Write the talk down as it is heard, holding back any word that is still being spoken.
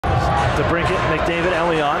DeBrincat, McDavid,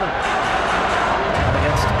 Elion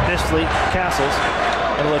against Bisley, Castles,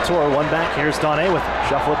 and Latour. One back. Here's Donné with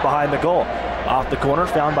shuffle it behind the goal. Off the corner,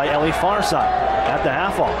 found by Ellie far side. At the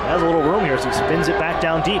half wall. Has a little room here as he spins it back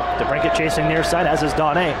down deep. DeBrincat chasing near side, as is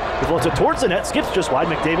Donné. He floats it towards the net, skips just wide.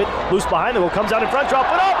 McDavid loose behind the goal, comes out in front, drop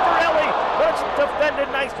it off for Ellie, but it's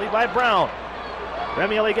defended nicely by Brown.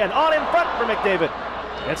 Remy Ellie again, on in front for McDavid.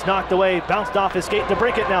 It's knocked away, bounced off his skate.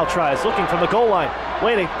 DeBrincat now tries, looking from the goal line.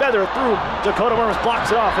 Waiting, feather through. Dakota Murms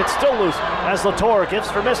blocks it off. It's still loose as Latour gives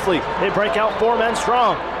for Misley. They break out 4 men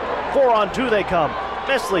strong. 4-on-2 they come.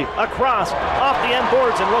 Misley across, off the end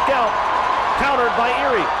boards, and look out. Countered by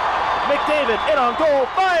Erie. McDavid in on goal,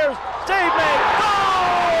 fires, save made, goal!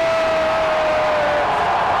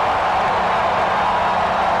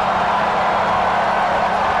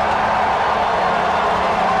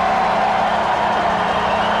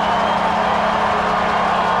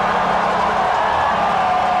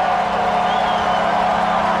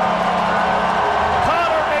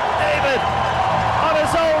 Connor McDavid on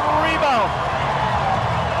his own rebound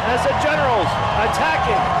as the Generals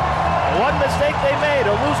attacking. One mistake they made,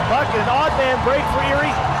 a loose puck and an odd man break for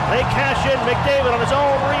Erie. They cash in. McDavid on his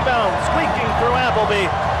own rebound, squeaking through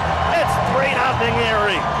Appleby. It's 3-0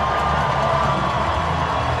 Erie.